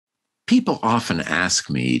People often ask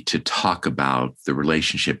me to talk about the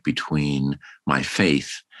relationship between my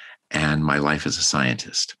faith and my life as a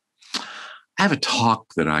scientist. I have a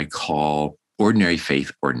talk that I call Ordinary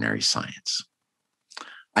Faith, Ordinary Science.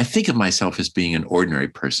 I think of myself as being an ordinary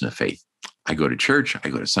person of faith. I go to church, I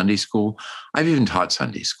go to Sunday school. I've even taught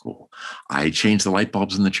Sunday school. I change the light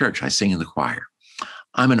bulbs in the church. I sing in the choir.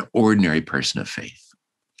 I'm an ordinary person of faith.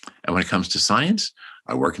 And when it comes to science,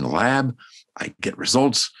 I work in the lab, I get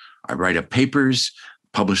results, I write up papers,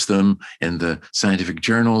 publish them in the scientific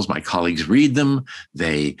journals. My colleagues read them.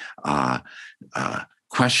 They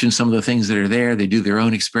question some of the things that are there. They do their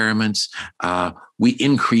own experiments. We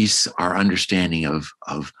increase our understanding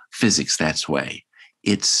of physics that way.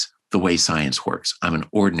 It's the way science works. I'm an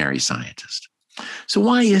ordinary scientist. So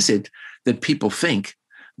why is it that people think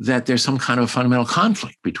that there's some kind of fundamental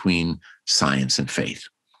conflict between science and faith?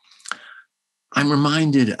 I'm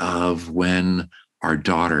reminded of when our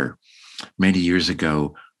daughter, many years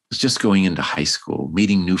ago, was just going into high school,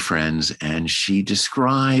 meeting new friends, and she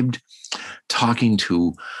described talking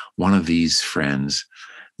to one of these friends.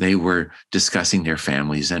 They were discussing their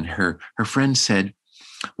families, and her friend said,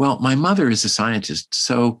 well, my mother is a scientist,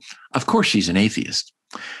 so of course she's an atheist.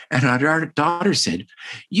 And our daughter said,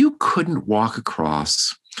 you couldn't walk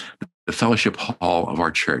across the fellowship hall of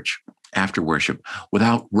our church after worship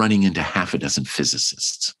without running into half a dozen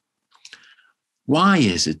physicists. Why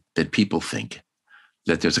is it that people think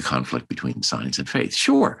that there's a conflict between science and faith?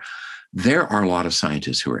 Sure, there are a lot of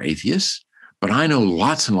scientists who are atheists, but I know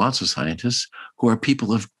lots and lots of scientists who are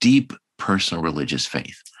people of deep personal religious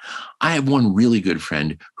faith. I have one really good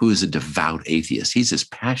friend who is a devout atheist. He's as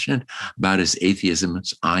passionate about his atheism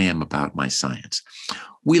as I am about my science.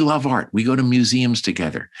 We love art. We go to museums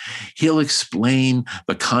together. He'll explain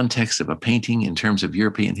the context of a painting in terms of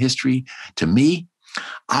European history to me.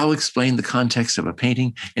 I'll explain the context of a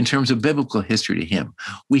painting in terms of biblical history to him.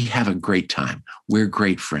 We have a great time. We're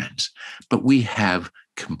great friends, but we have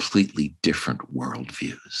completely different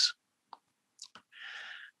worldviews.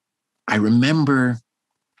 I remember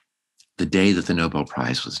the day that the Nobel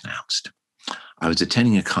Prize was announced. I was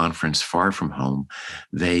attending a conference far from home.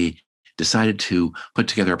 They decided to put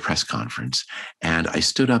together a press conference, and I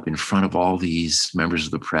stood up in front of all these members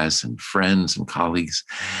of the press and friends and colleagues,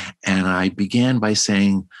 and I began by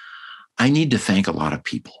saying, I need to thank a lot of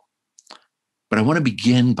people, but I want to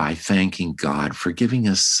begin by thanking God for giving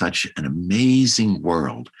us such an amazing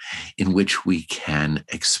world in which we can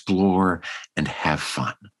explore and have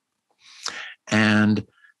fun. And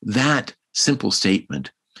that simple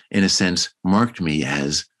statement, in a sense, marked me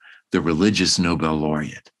as the religious Nobel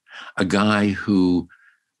laureate, a guy who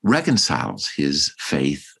reconciles his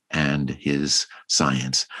faith and his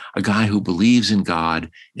science, a guy who believes in God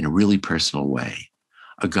in a really personal way,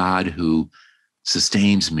 a God who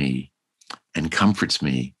sustains me and comforts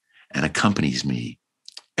me and accompanies me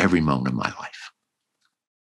every moment of my life.